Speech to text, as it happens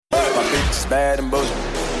Bitches bad and bullshit.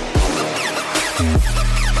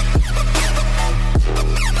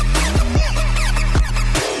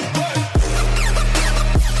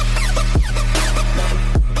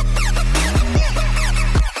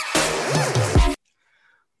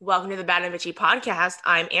 Welcome to the Bad and Bitchy podcast.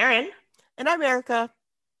 I'm Erin. And I'm Erica.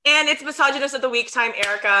 And it's Misogynist of the Week time,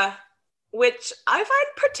 Erica, which I find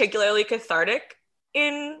particularly cathartic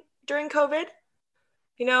during COVID.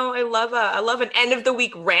 You know, I love an end of the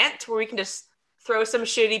week rant where we can just throw some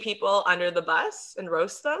shitty people under the bus and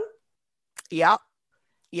roast them. Yeah.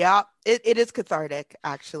 It is cathartic,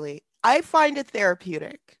 actually. I find it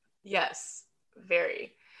therapeutic. Yes,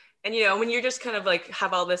 very. And you know, when you're just kind of like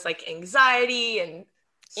have all this like anxiety and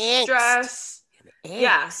stress.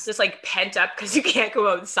 Yeah, just like pent up because you can't go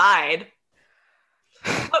outside.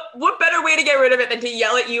 What better way to get rid of it than to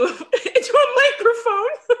yell at you into a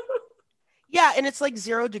microphone? Yeah, and it's like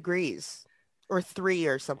 0 degrees or 3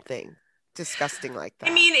 or something disgusting like that.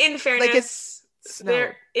 I mean, in fairness,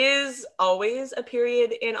 there is always a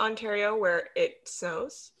period in Ontario where it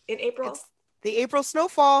snows in April. It's the April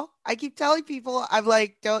snowfall. I keep telling people, I'm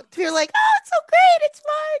like, they're like, oh, it's so great, it's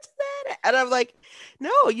March. And I'm like,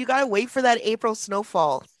 no, you got to wait for that April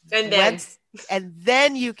snowfall. And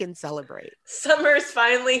then you can celebrate. Summer's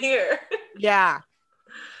finally here. Yeah.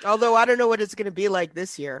 Although I don't know what it's going to be like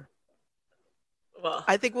this year. Well,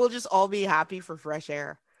 I think we'll just all be happy for fresh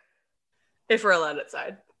air. If we're allowed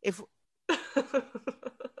outside. If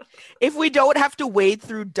we don't have to wade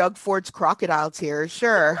through Doug Ford's crocodile tears,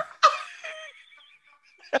 sure.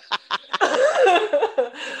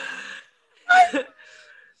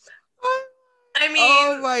 I mean,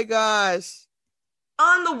 oh my gosh.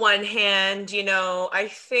 On the one hand, you know, I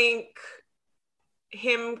think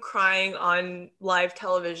him crying on live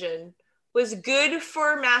television was good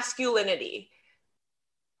for masculinity.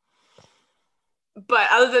 But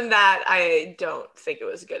other than that, I don't think it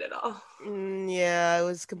was good at all. Yeah, it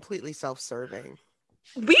was completely self-serving.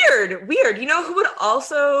 Weird. You know who would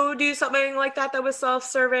also do something like that was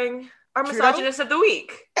self-serving? Our Misogynist of the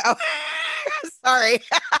Week. Oh, sorry.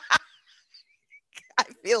 I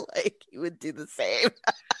feel like you would do the same.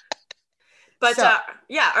 But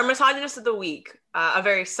our Misogynist of the Week, a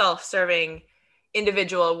very self-serving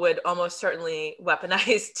individual, would almost certainly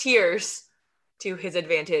weaponize tears to his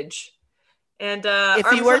advantage. And if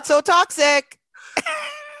he weren't so toxic.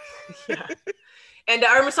 Yeah. And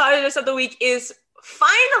our Misogynist of the Week is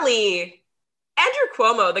finally Andrew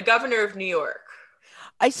Cuomo, the governor of New York.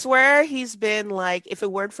 I swear he's been like, if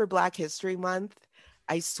it weren't for Black History Month,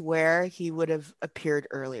 I swear he would have appeared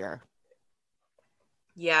earlier.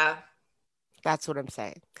 Yeah. That's what I'm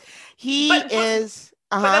saying. But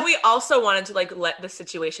then we also wanted to like let the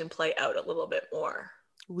situation play out a little bit more.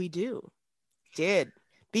 We did.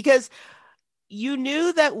 Because you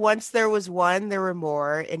knew that once there was one, there were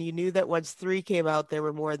more. And you knew that once 3 came out, there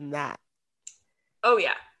were more than that. Oh,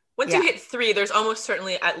 yeah. Once you hit 3, there's almost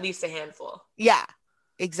certainly at least a handful. Yeah,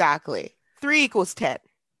 exactly. 3 equals 10.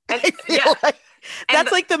 And,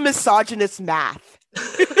 that's like the misogynist math.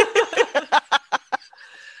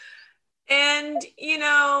 And, you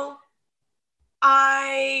know,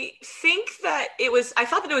 I thought that it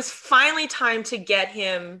was finally time to get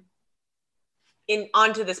him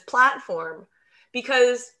onto this platform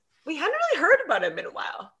because we hadn't really heard about him in a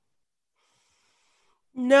while.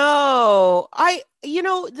 No,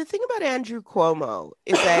 the thing about Andrew Cuomo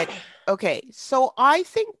is that, okay, so I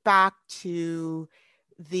think back to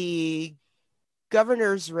the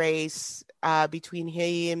governor's race between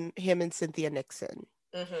him and Cynthia Nixon.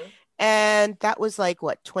 Mm-hmm. And that was like,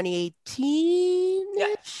 what, 2018?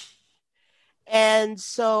 Yeah. And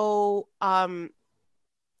so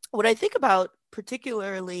what I think about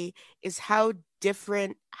particularly is how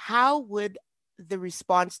would the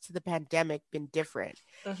response to the pandemic been different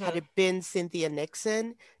had it been Cynthia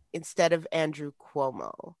Nixon instead of Andrew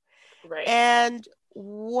Cuomo. Right. And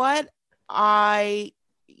what I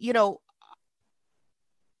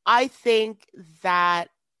think that,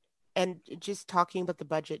 and just talking about the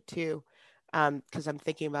budget too, because I'm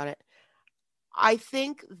thinking about it, I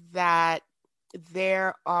think that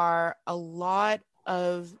there are a lot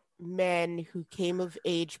of men who came of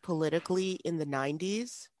age politically in the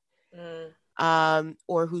 90s,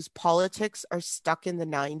 or whose politics are stuck in the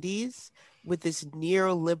 90s with this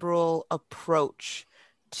neoliberal approach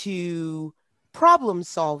to problem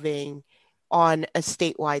solving on a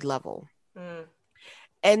statewide level.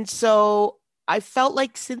 And so I felt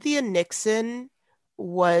like Cynthia Nixon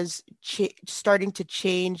was starting to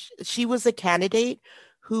change. She was a candidate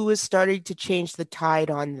who was starting to change the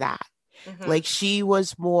tide on that. Mm-hmm. Like she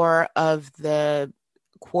was more of the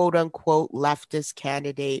quote unquote leftist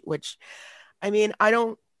candidate, which I mean,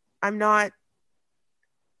 I'm not,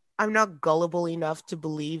 I'm not gullible enough to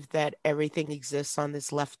believe that everything exists on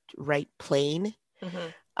this left right plane. Mm-hmm.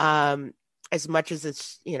 Um, as much as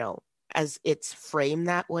it's, as it's framed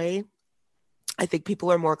that way. I think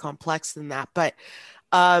people are more complex than that. But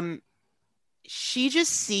um, she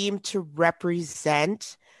just seemed to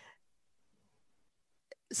represent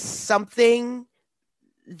something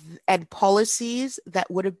and policies that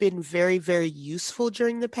would have been very, very useful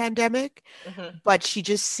during the pandemic, Mm-hmm. but she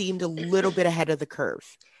just seemed a little bit ahead of the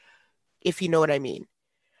curve, if you know what I mean.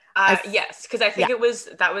 I Yes, because I Yeah.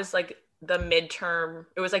 think that was like the midterm.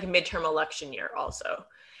 It was like a midterm election year also,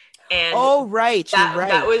 and Oh, right. You're that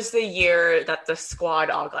right. was the year that the squad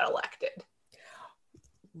all got elected. So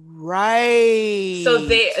Right.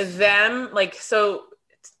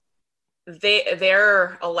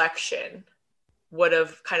 their election would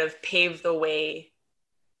have kind of paved the way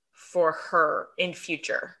for her in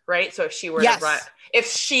future, right? So Yes. if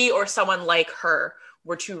she or someone like her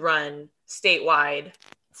were to run statewide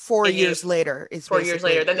Four in the years later is 4 years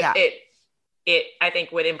later, basically, then yeah. it I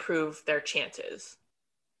think would improve their chances.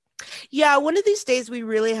 Yeah, one of these days we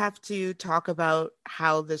really have to talk about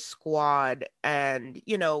how the squad and,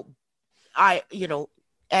 I,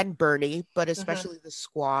 and Bernie, but Mm-hmm. especially the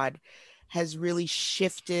squad has really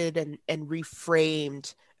shifted and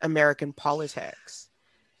reframed American politics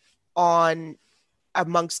on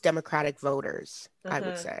amongst Democratic voters, I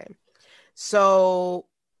would Mm-hmm. say. So,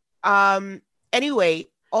 um, anyway,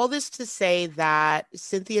 all this to say that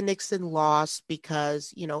Cynthia Nixon lost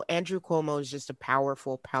because, Andrew Cuomo is just a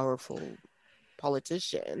powerful, powerful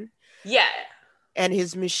politician, Yeah. and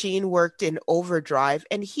his machine worked in overdrive,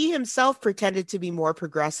 and he himself pretended to be more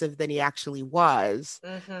progressive than he actually was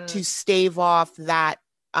Mm-hmm. to stave off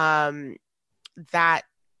um that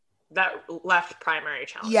That left primary yeah,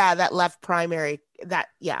 challenge. that left primary, that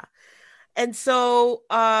yeah. And so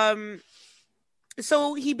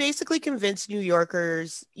he basically convinced New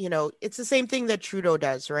Yorkers, it's the same thing that Trudeau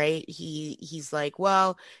does, right? He's like,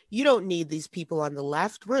 well, you don't need these people on the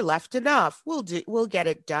left. We're left enough. We'll get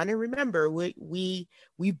it done. And remember, we've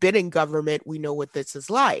been in government. We know what this is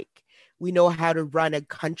like. We know how to run a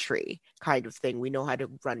country, kind of thing. We know how to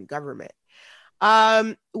run government.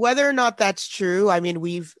 Whether or not that's true, I mean,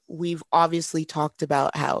 we've obviously talked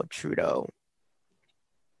about how Trudeau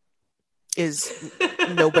is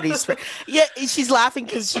nobody's friend. Yeah, she's laughing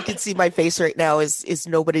because she can see my face right now is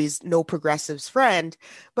nobody's, no progressive's friend,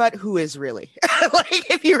 but who is really? Like,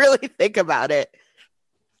 if you really think about it,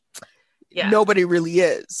 Yeah. nobody really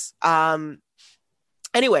is.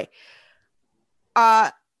 Anyway,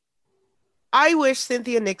 uh I wish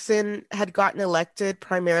Cynthia Nixon had gotten elected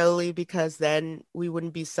primarily because then we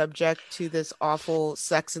wouldn't be subject to this awful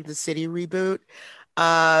Sex and the City reboot.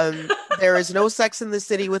 There is no Sex in the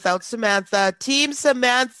City without Samantha. Team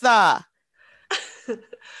Samantha. She's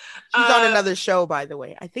on uh another show, by the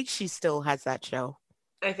way. I think she still has that show.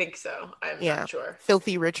 I think so. I'm Yeah. not sure.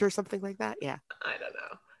 Filthy Rich or something like that. Yeah. I don't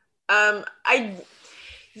know. I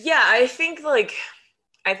yeah, I think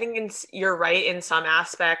you're right in some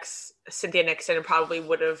aspects. Cynthia Nixon probably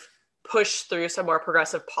would have pushed through some more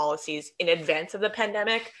progressive policies in advance of the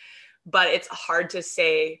pandemic, but it's hard to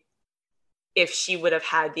say if she would have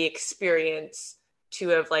had the experience to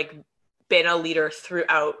have like been a leader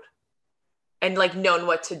throughout and like known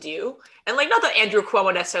what to do. And like not that Andrew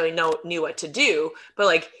Cuomo necessarily knew what to do, but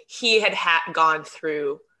like he had gone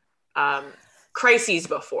through um, crises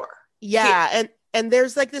before. Yeah, and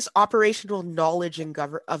there's like this operational knowledge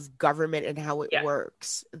of government and how it Yeah.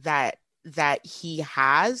 works that he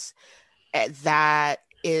has, that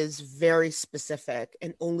is very specific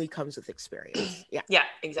and only comes with experience. Yeah. Yeah,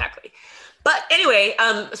 exactly. But anyway,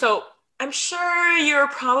 so I'm sure you're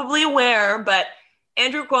probably aware, but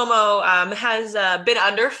Andrew Cuomo has been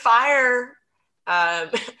under fire um,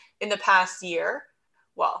 in the past year.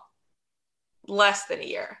 Well, less than a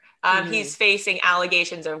year. Mm-hmm. He's facing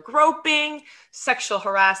allegations of groping, sexual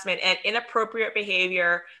harassment, and inappropriate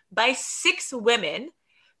behavior by 6 women.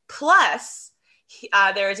 Plus,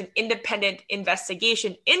 there is an independent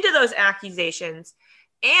investigation into those accusations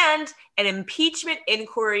and an impeachment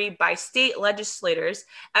inquiry by state legislators,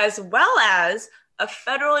 as well as a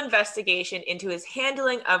federal investigation into his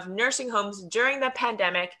handling of nursing homes during the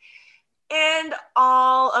pandemic. And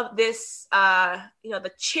all of this,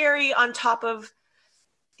 the cherry on top of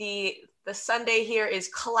the Sunday here is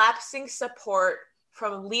collapsing support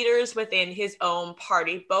from leaders within his own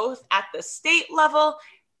party, both at the state level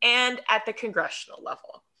and at the congressional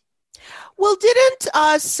level. Well, didn't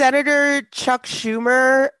Senator Chuck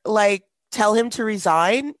Schumer like tell him to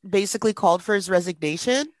resign, basically called for his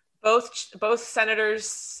resignation. Both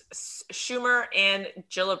senators Schumer and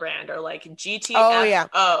Gillibrand are like Oh yeah,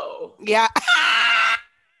 GTFO. yeah.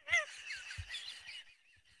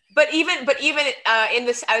 But even in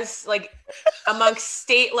this, as like amongst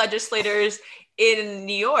state legislators in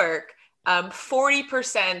New York,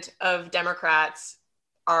 40% of Democrats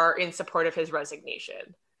are in support of his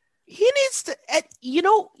resignation. He needs to, you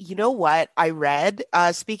know what I read?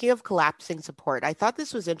 Speaking of collapsing support, I thought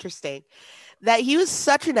this was interesting that he was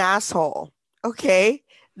such an asshole. Okay,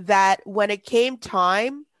 that when it came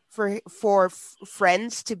time for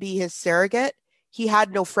friends to be his surrogate, he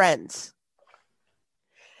had no friends.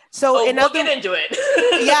 So Oh, in we'll other, get into it.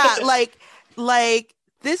 yeah, like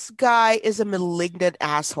this guy is a malignant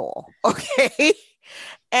asshole. Okay.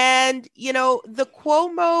 And, the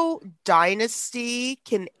Cuomo dynasty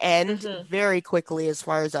can end very quickly as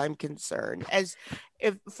far as I'm concerned. As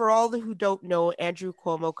if for all the who don't know, Andrew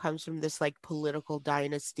Cuomo comes from this like political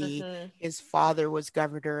dynasty. His father was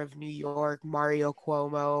governor of New York, Mario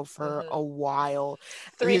Cuomo, for a while.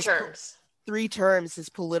 Three terms. 3 terms. His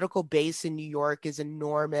political base in New York is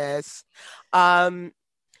enormous.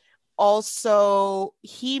 Also,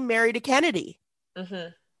 he married a Kennedy.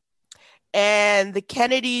 And the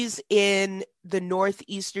Kennedys in the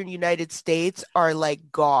northeastern United States are like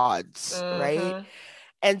gods, right?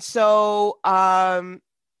 And so I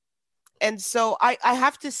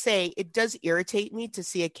have to say it does irritate me to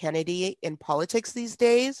see a Kennedy in politics these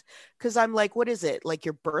days, because I'm like, what is it? Like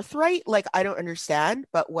your birthright? Like I don't understand,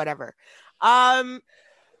 but whatever.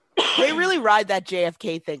 They really ride that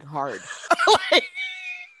JFK thing hard. Like,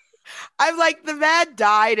 I'm like, the man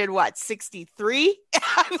died in what, 63?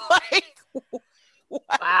 I'm like, what?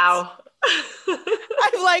 Wow.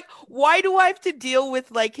 I'm like, why do I have to deal with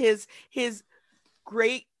like his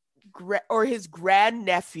great or his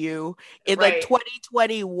grandnephew in like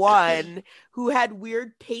 2021 who had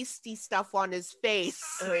weird pasty stuff on his face?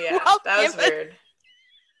 Oh yeah, that was weird.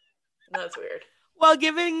 That's weird. While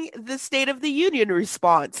giving the State of the Union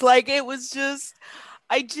response, like it was just,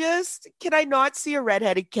 can I not see a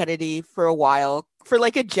redheaded Kennedy for a while, for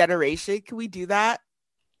like a generation? Can we do that?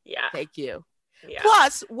 Yeah. Thank you. Yeah.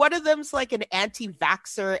 Plus, one of them's like an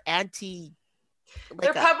anti-vaxxer,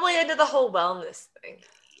 They're probably into the whole wellness thing.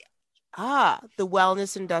 The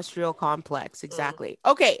wellness industrial complex. Exactly.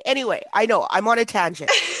 Okay. Anyway, I know I'm on a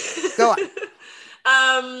tangent. Go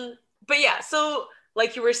on. But yeah, so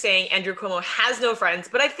like you were saying, Andrew Cuomo has no friends,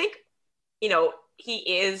 but I think, he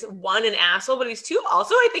is one, an asshole, but he's two,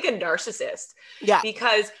 also, I think, a narcissist. Yeah.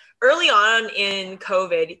 Because early on in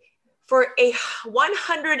COVID, for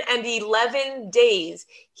 111 days,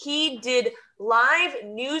 he did live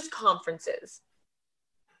news conferences.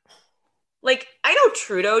 Like, I know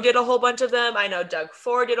Trudeau did a whole bunch of them. I know Doug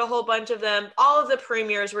Ford did a whole bunch of them. All of the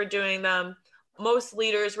premiers were doing them. Most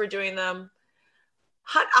leaders were doing them.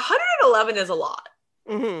 111 is a lot.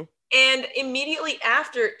 And immediately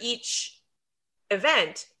after each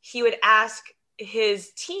event, he would ask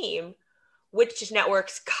his team which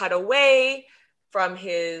networks cut away from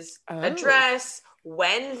his address,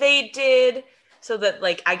 when they did, so that,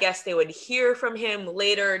 like, I guess they would hear from him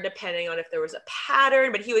later, depending on if there was a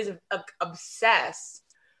pattern. But he was obsessed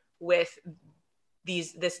with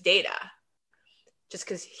this data, just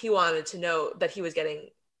because he wanted to know that he was getting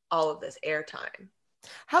all of this airtime.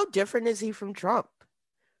 How different is he from Trump?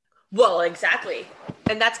 Well, exactly.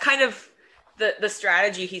 And that's kind of the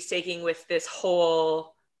strategy he's taking with this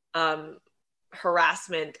whole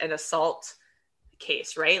harassment and assault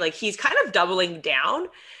case, right? Like, he's kind of doubling down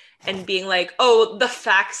and being like, oh, the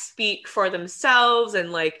facts speak for themselves,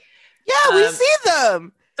 and like, yeah, we see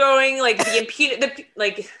them throwing like the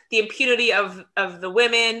impunity of the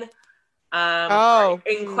women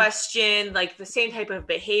in question, like the same type of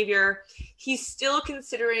behavior. He's still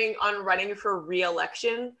considering on running for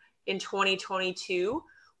re-election in 2022,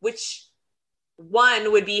 which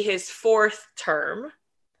one would be his 4th term.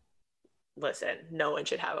 Listen, no one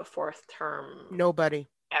should have a 4th term. Nobody.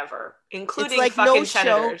 Ever. Including like fucking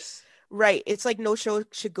senators. Show, right. It's like no show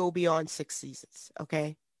should go beyond 6 seasons,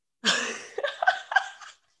 okay?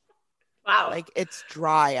 Wow. Like, it's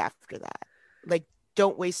dry after that. Like,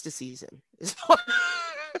 don't waste a season.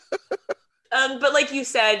 But like you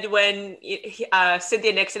said, when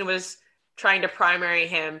Cynthia Nixon was trying to primary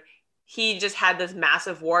him, he just had this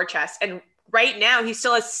massive war chest. And right now, he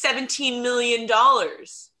still has $17 million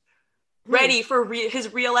ready for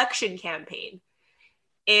his re-election campaign.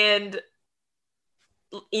 And,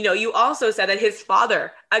 you also said that his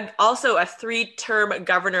father, also a 3-term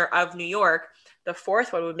governor of New York, the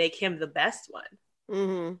 4th one would make him the best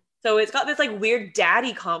one. So it's got this like weird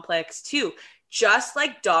daddy complex too, just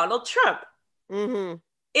like Donald Trump. Mm-hmm.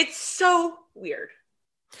 It's so weird.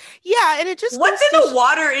 Yeah, and it just What's goes in to the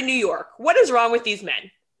water in New York? What is wrong with these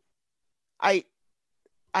men? I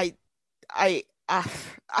I I, uh,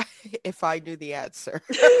 I if I knew the answer.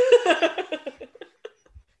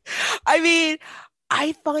 I mean,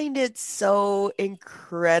 I find it so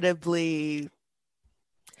incredibly,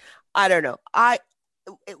 I don't know.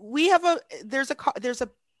 We have a there's a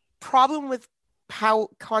problem with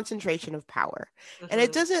concentration of power. And it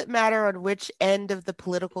Mm-hmm. doesn't matter on which end of the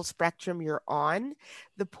political spectrum you're on.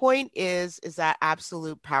 The point is that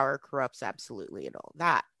absolute power corrupts absolutely and all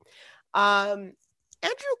that. Um,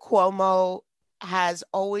 Andrew Cuomo has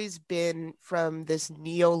always been from this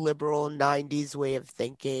neoliberal 90s way of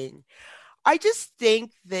thinking. I just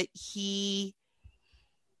think that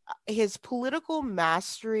his political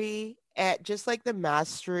mastery at just like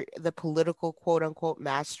the political quote unquote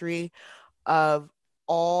mastery of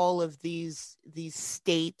all of these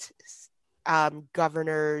state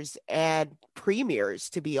governors and premiers,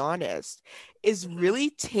 to be honest, is Mm-hmm. really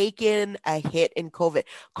taken a hit in COVID.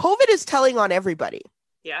 COVID is telling on everybody.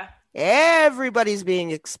 Yeah. Everybody's being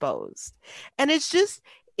exposed. And it's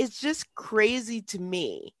just crazy to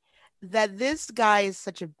me that this guy is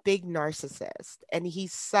such a big narcissist and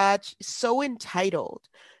he's so entitled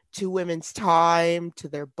to women's time, to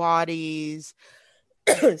their bodies,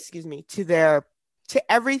 excuse me, to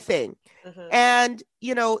everything. Mm-hmm. And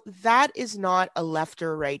that is not a left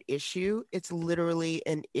or right issue. It's literally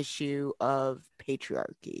an issue of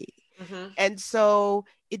patriarchy. Mm-hmm. And so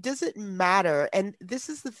it doesn't matter. And this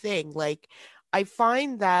is the thing, like, I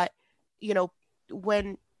find that, you know,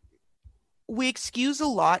 when we excuse a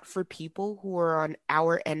lot for people who are on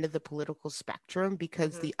our end of the political spectrum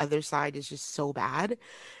because Mm-hmm. the other side is just so bad.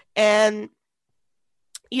 And,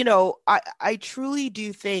 I truly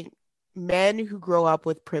do think men who grow up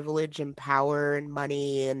with privilege and power and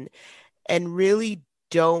money and really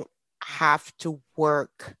don't have to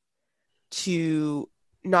work to,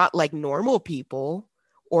 not like normal people,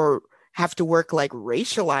 or have to work like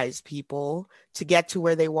racialized people to get to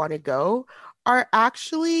where they want to go, are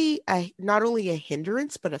actually not only a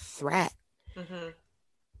hindrance but a threat. Mm-hmm.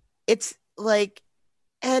 It's like,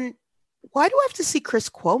 and why do I have to see Chris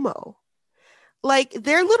Cuomo? Like,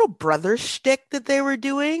 their little brother shtick that they were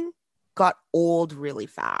doing got old really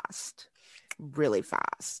fast. Really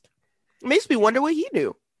fast. It makes me wonder what he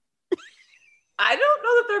knew. I don't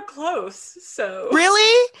know that they're close, so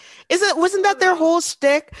Really? Wasn't I don't that their know. whole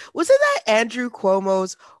shtick? Wasn't that Andrew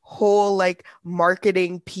Cuomo's whole like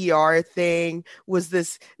marketing PR thing? Was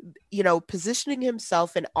this, positioning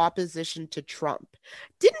himself in opposition to Trump?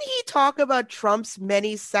 Didn't he talk about Trump's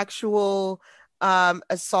many sexual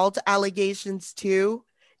assault allegations too?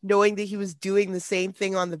 Knowing that he was doing the same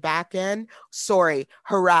thing on the back end? Sorry,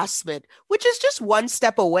 harassment, which is just one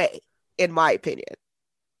step away, in my opinion.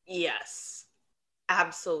 Yes,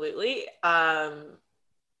 absolutely. I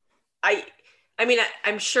I mean,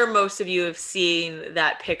 I'm sure most of you have seen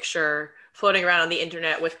that picture floating around on the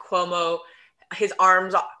internet with Cuomo, his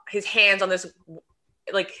arms, his hands on this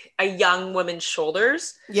like a young woman's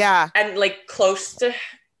shoulders, Yeah. and like close to,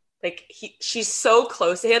 like she's so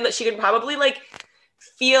close to him that she could probably like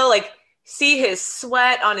feel like see his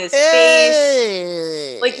sweat on his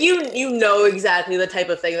face. Like you know exactly the type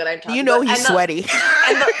of thing that I'm You talking know about, he's sweaty.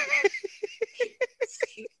 and the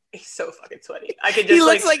he's so fucking sweaty. I could He just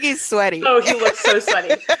looks like, like he's sweaty. oh, he looks so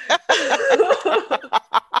sweaty.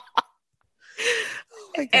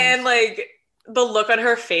 Oh my And gosh. like the look on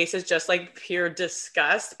her face is just like pure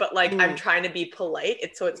disgust, but like I'm Mm, trying to be polite.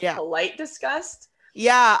 It's yeah. polite disgust.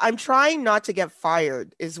 Yeah, I'm trying not to get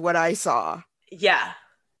fired is what I saw. Yeah.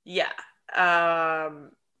 Yeah.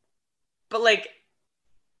 Um but like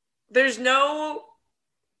there's no,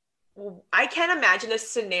 I can't imagine a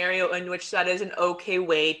scenario in which that is an okay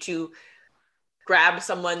way to grab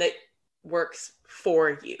someone that works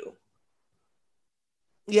for you.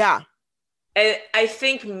 Yeah. And I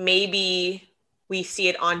think maybe we see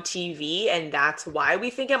it on TV and that's why we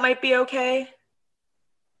think it might be okay.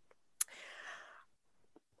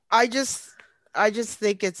 I just I just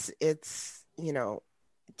think it's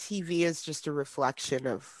TV is just a reflection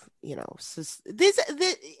of, this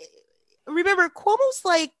remember Cuomo's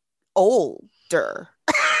like older.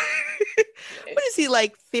 What is he,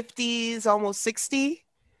 like 50s, almost 60?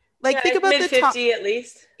 Like, think Yeah, about mid the top. 50 at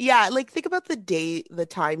least. Yeah, like think about the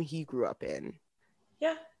time he grew up in,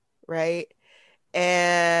 Yeah. right?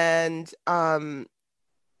 And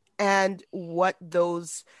what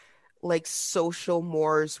those like social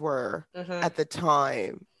mores were Mm-hmm. at the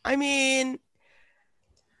time. I mean,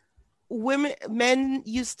 men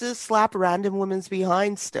used to slap random women's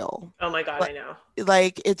behind still. Oh my God, I know.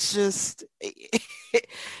 Like it's just,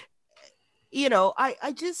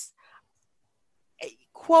 I just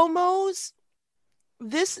Cuomo's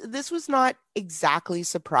this was not exactly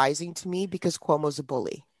surprising to me because Cuomo's a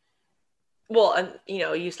bully. Well, and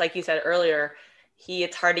you like you said earlier,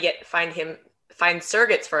 it's hard to find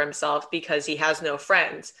surrogates for himself because he has no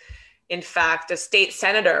friends. In fact, a state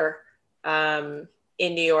senator in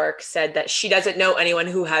New York said that she doesn't know anyone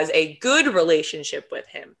who has a good relationship with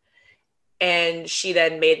him. And she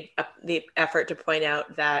then made the effort to point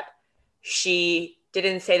out that she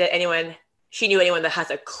didn't say that she knew anyone that has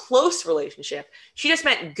a close relationship. She just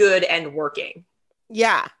meant good and working.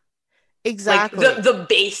 Yeah, Like exactly. the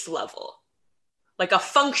base level, like a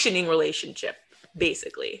functioning relationship,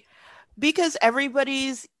 basically. Because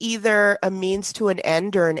everybody's either a means to an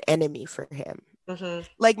end or an enemy for him. Mm-hmm.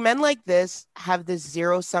 Like men like this have this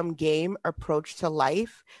zero-sum game approach to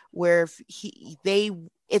life where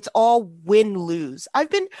it's all win-lose.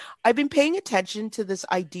 I've been paying attention to this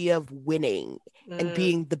idea of winning and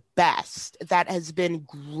being the best that has been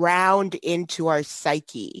ground into our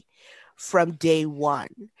psyche from day one.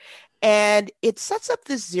 And it sets up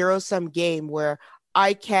this zero-sum game where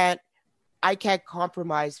I can't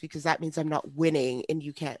compromise because that means I'm not winning and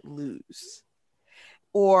you can't lose.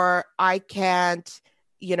 Or I can't,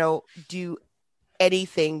 do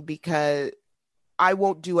anything because I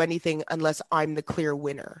won't do anything unless I'm the clear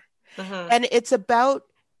winner. Mm-hmm. And it's about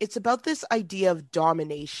this idea of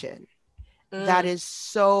domination that is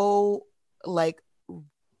so like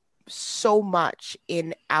so much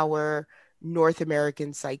in our North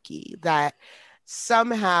American psyche that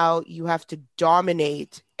somehow you have to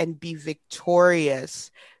dominate and be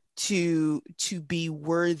victorious to be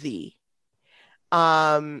worthy.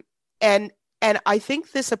 And I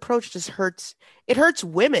think this approach just hurts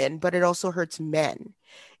women, but it also hurts men.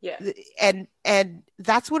 Yeah. And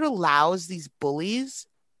that's what allows these bullies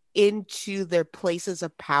into their places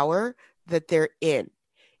of power that they're in.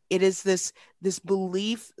 It is this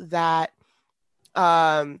belief that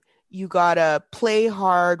you gotta play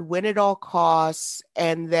hard, win at all costs,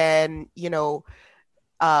 and then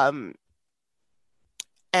um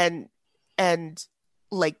and and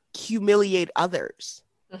like humiliate others.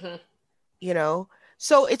 Mm-hmm.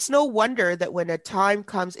 So it's no wonder that when a time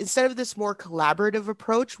comes, instead of this more collaborative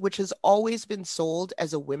approach, which has always been sold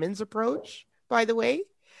as a women's approach, by the way,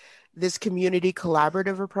 this community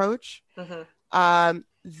collaborative approach, Mm-hmm.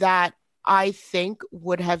 that I think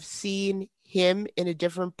would have seen him in a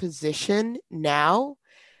different position now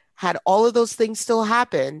had all of those things still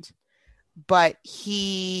happened. But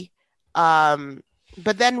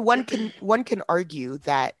but then one can argue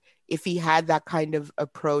that if he had that kind of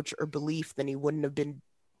approach or belief, then he wouldn't have been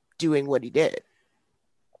doing what he did.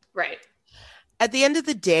 Right. At the end of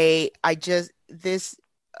the day, this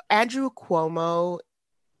Andrew Cuomo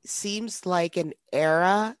seems like an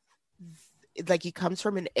era, like he comes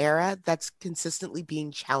from an era that's consistently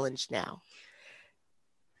being challenged now.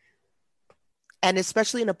 And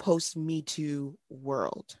especially in a post Me Too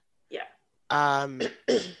world. Yeah. I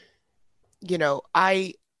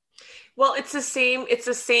Well, it's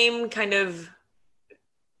the same kind of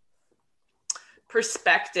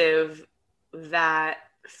perspective that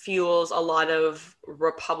fuels a lot of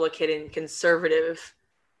Republican and conservative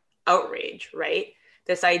outrage, right?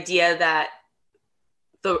 This idea that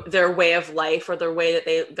their way of life or their way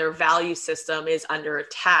that their value system is under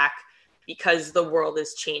attack because the world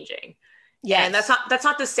is changing. Yes. And that's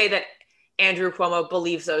not to say that Andrew Cuomo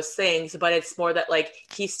believes those things, but it's more that like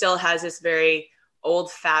he still has this very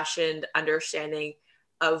old-fashioned understanding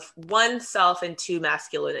of one self and two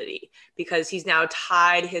masculinity because he's now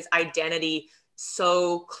tied his identity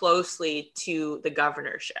so closely to the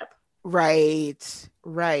governorship. Right.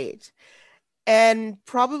 And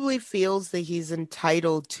probably feels that he's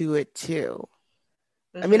entitled to it too.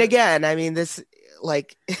 Mm-hmm. I mean, this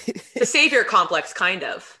like the savior complex, kind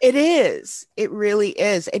of. It is. It really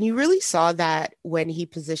is. And you really saw that when he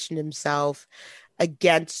positioned himself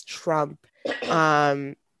against Trump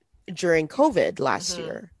during COVID last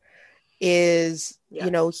year.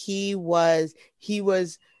 He was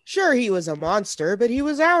sure he was a monster, but he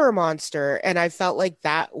was our monster. And I felt like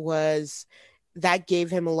that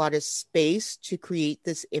gave him a lot of space to create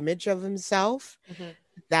this image of himself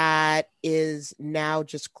that is now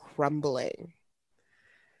just crumbling.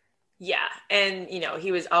 Yeah. And,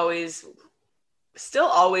 he was still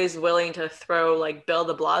always willing to throw like Bill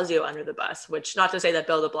de Blasio under the bus, which not to say that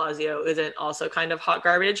Bill de Blasio isn't also kind of hot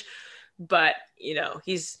garbage, but,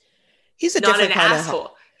 he's a not different an kind asshole.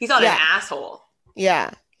 of He's not an asshole.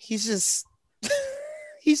 Yeah. He's just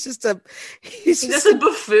He's just a He's just a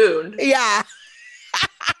buffoon. Yeah.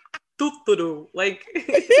 Like,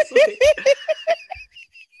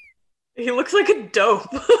 he looks like a dope.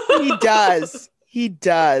 He does. He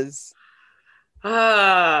does.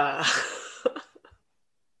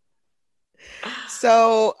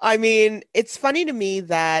 So, I mean, it's funny to me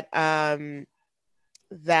that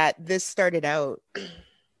that this started out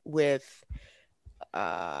with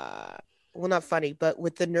well, not funny, but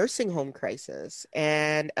with the nursing home crisis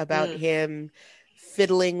and about him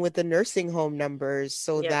fiddling with the nursing home numbers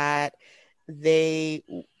so that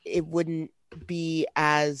it wouldn't be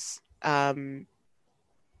as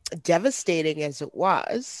devastating as it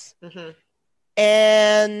was.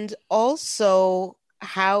 And also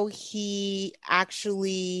how he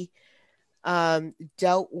actually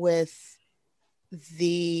dealt with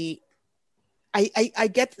the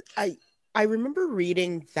I remember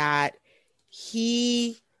reading that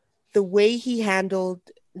the way he handled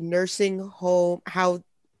nursing home, how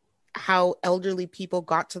elderly people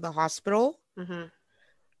got to the hospital,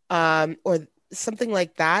 or something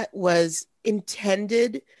like that, was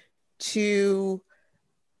intended to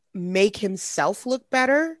make himself look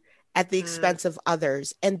better at the expense of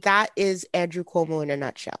others. And that is Andrew Cuomo in a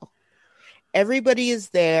nutshell. Everybody is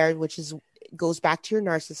there, which goes back to your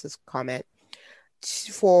narcissist comment,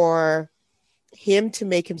 for him to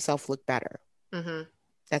make himself look better.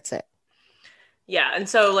 That's it. Yeah. And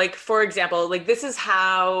so, like, for example, like, this is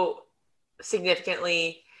how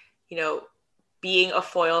significantly, being a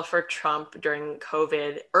foil for Trump during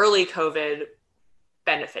early COVID,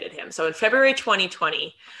 benefited him. So in February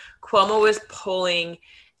 2020, Cuomo was polling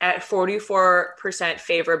at 44%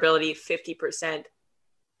 favorability, 50%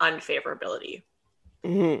 unfavorability.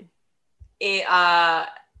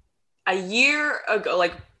 A year ago,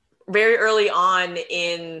 like very early on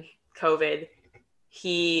in COVID,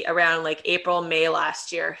 around like April, May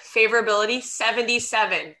last year, favorability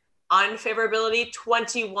 77, unfavorability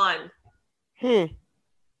 21.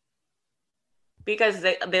 Because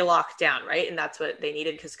they locked down, right? And that's what they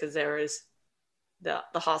needed because there was the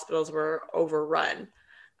hospitals were overrun.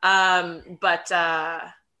 But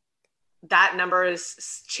that number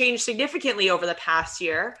has changed significantly over the past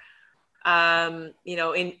year. In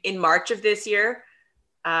March of this year,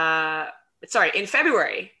 in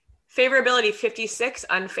February, favorability 56,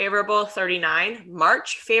 unfavorable 39.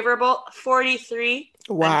 March, favorable 43,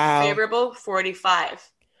 unfavorable 45.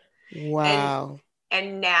 Wow.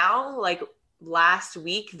 And now, like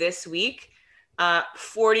this week,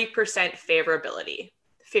 40% favorability,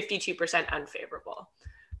 52% unfavorable.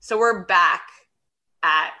 So we're back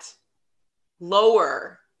at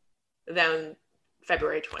lower than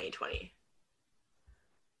February 2020.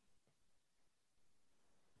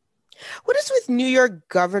 What is with New York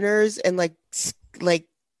governors and like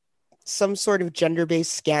some sort of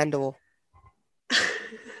gender-based scandal?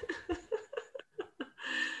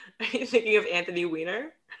 Are you thinking of Anthony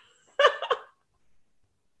Weiner?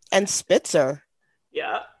 And Spitzer.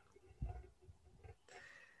 Yeah.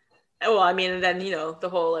 Well, I mean, and then, the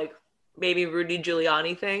whole, like, maybe Rudy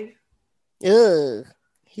Giuliani thing. Ugh.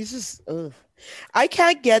 He's just, ugh. I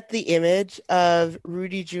can't get the image of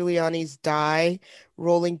Rudy Giuliani's dye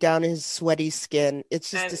rolling down his sweaty skin.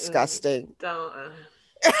 It's just disgusting. Don't.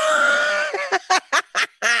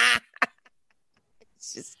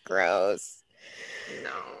 It's just gross.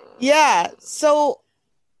 No. Yeah. So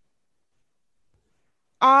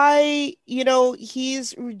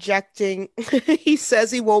he's rejecting, he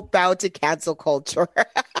says he won't bow to cancel culture.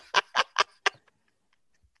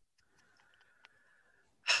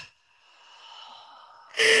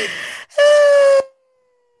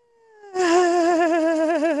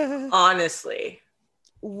 Honestly.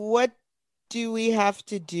 What do we have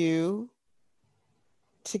to do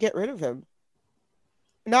to get rid of him?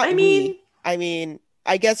 I mean,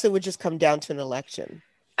 I guess it would just come down to an election.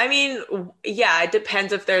 I mean, yeah, it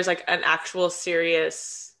depends if there's like an actual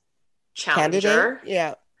serious challenger. Candidate?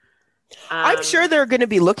 Yeah. I'm sure they're going to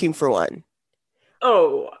be looking for one.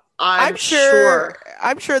 Oh, I'm sure.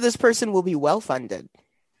 I'm sure this person will be well funded.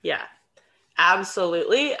 Yeah,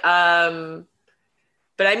 absolutely.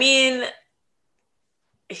 But I mean,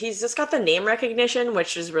 he's just got the name recognition,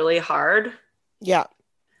 which is really hard. Yeah.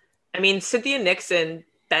 I mean, Cynthia Nixon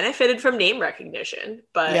benefited from name recognition,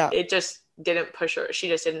 but it just didn't push her. She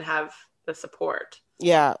just didn't have the support.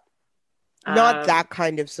 Yeah. Not that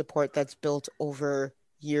kind of support that's built over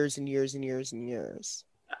years and years and years and years.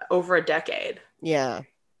 Over a decade. Yeah.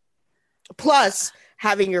 Plus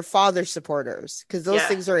having your father's supporters, because those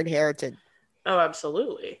things are inherited. Oh,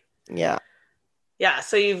 absolutely. Yeah. Yeah.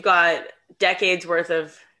 So you've got decades worth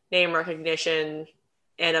of name recognition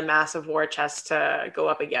and a massive war chest to go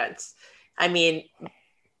up against. I mean,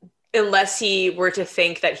 unless he were to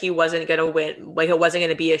think that he wasn't going to win, like it wasn't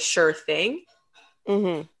going to be a sure thing,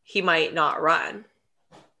 he might not run.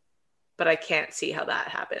 But I can't see how that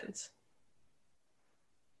happens.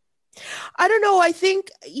 I don't know. I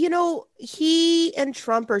think, he and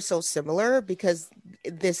Trump are so similar because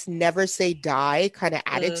this never say die kind of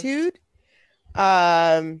attitude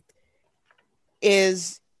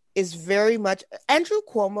is very much. Andrew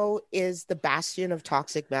Cuomo is the bastion of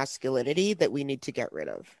toxic masculinity that we need to get rid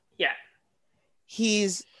of. Yeah.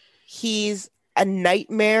 He's a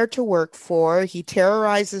nightmare to work for. He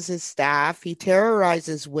terrorizes his staff. He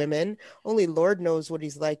terrorizes women. Only Lord knows what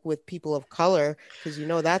he's like with people of color, because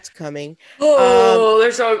that's coming.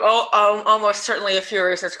 There's almost certainly a few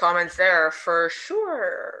racist comments there for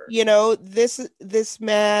sure. This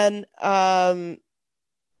man,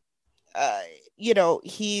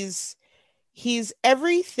 he's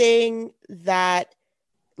everything that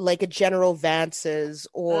like a General Vance is,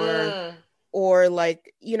 or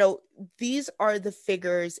like, these are the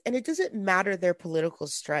figures, and it doesn't matter their political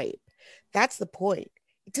stripe. That's the point.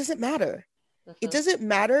 It doesn't matter. It doesn't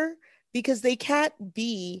matter because they can't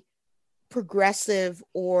be progressive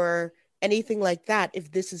or anything like that if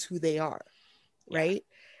this is who they are, right?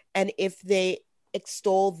 And if they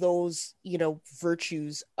extol those,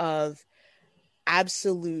 virtues of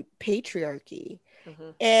absolute patriarchy.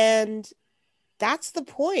 And that's the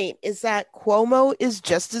point, is that Cuomo is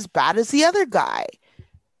just as bad as the other guy.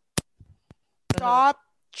 Stop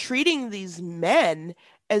treating these men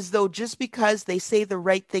as though just because they say the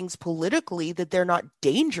right things politically that they're not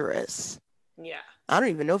dangerous. Yeah. I don't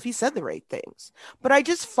even know if he said the right things, but I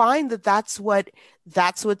just find that that's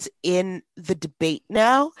what's in the debate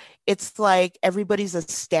now. It's like everybody's a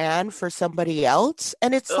stand for somebody else,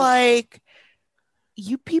 and it's like,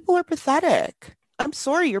 you people are pathetic. I'm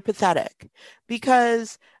sorry, you're pathetic,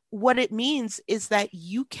 because what it means is that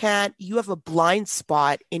you have a blind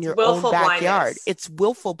spot in your own backyard. Blindness. It's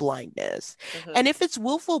willful blindness. And if it's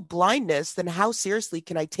willful blindness, then how seriously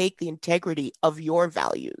can I take the integrity of your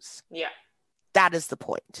values? Yeah. That is the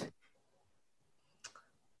point.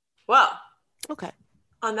 Well, okay.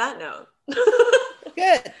 On that note,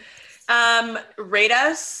 good. Rate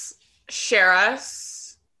us, share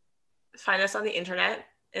us, find us on the internet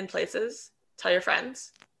in places, tell your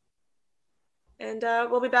friends. And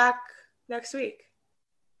we'll be back next week.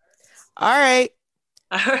 All right.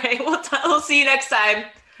 We'll see you next time.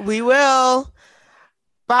 We will.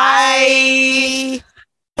 Bye.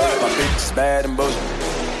 Bye. My bitch is bad and bullshit.